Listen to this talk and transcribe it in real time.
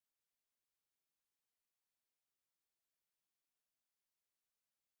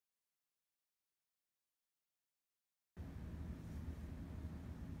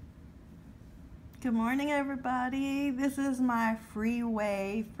Good morning, everybody. This is my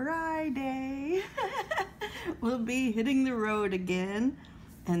Freeway Friday. We'll be hitting the road again,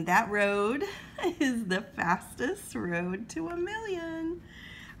 and that road is the fastest road to $1 million.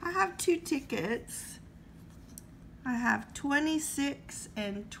 I have 2 tickets. I have 26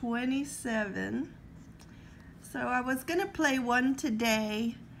 and 27. So I was gonna play one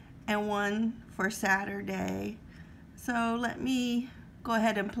today and one for Saturday. So let me go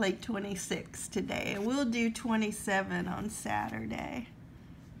ahead and play 26 today, and we'll do 27 on Saturday.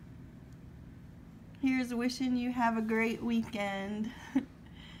 Here's wishing you have a great weekend.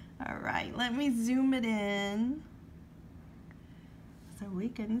 All right, let me zoom it in so we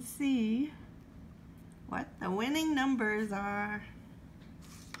can see what the winning numbers are.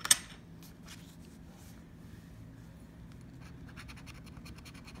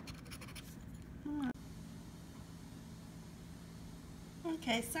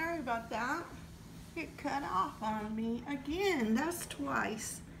 Okay, sorry about that. It cut off on me again. That's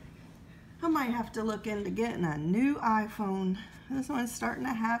twice. I might have to look into getting a new iPhone. This one's starting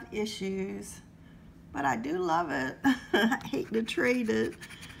to have issues, but I do love it. I hate to trade it.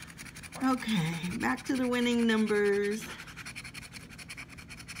 Okay, back to the winning numbers.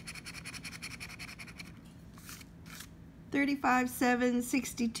 35, 7,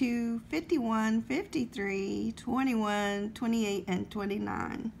 62, 51, 53, 21, 28, and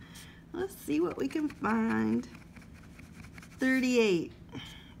 29. Let's see what we can find. 38.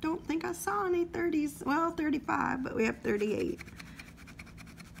 Don't think I saw any 30s. Well, 35, but we have 38.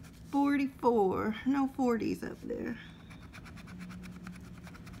 44. No 40s up there.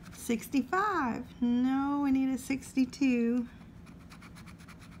 65. No, we need a 62.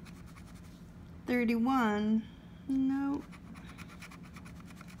 31. Nope.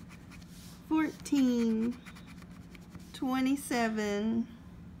 14, 27,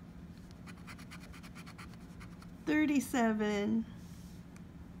 37.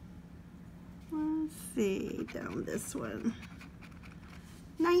 Let's see, down this one.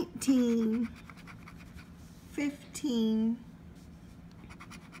 19, 15,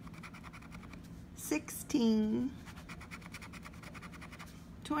 16,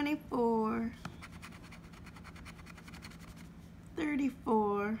 24,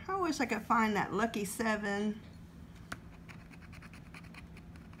 34. I wish I could find that lucky 7.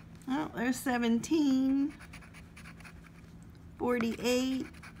 Oh, there's 17. 48.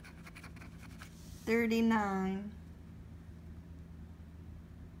 39.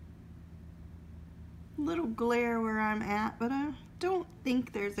 Little glare where I'm at, but I don't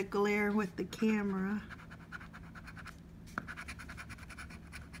think there's a glare with the camera.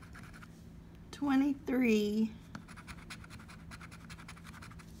 23.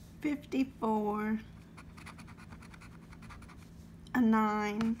 54, a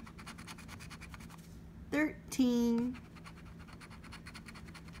 9, 13,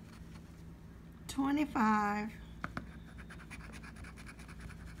 25,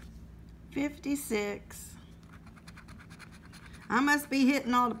 56. I must be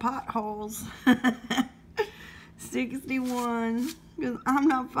hitting all the potholes. 61, because I'm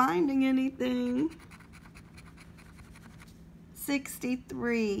not finding anything.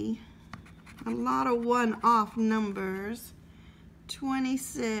 63, a lot of one-off numbers.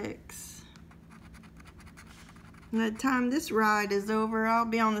 26. By the time this ride is over, I'll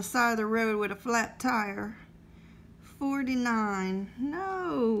be on the side of the road with a flat tire. 49,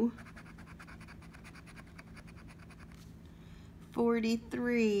 no.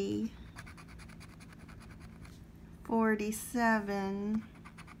 43. 47.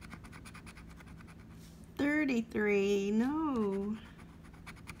 33, no.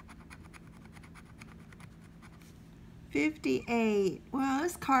 58, well,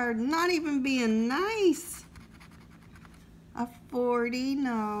 this card not even being nice. A 40,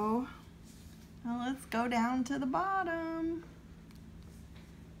 no. Now let's go down to the bottom.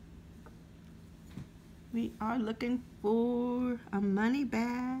 We are looking for a money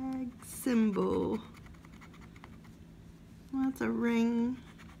bag symbol. Well, it's a ring.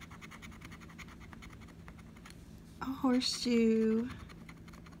 A horseshoe,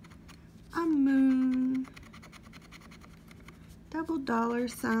 a moon, double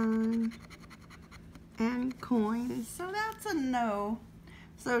 $sign, and coins. So that's a no.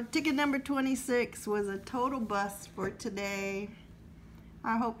 So ticket number 26 was a total bust for today.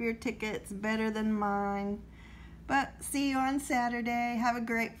 I hope your ticket's better than mine. But see you on Saturday. Have a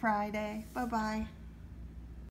great Friday. Bye-bye.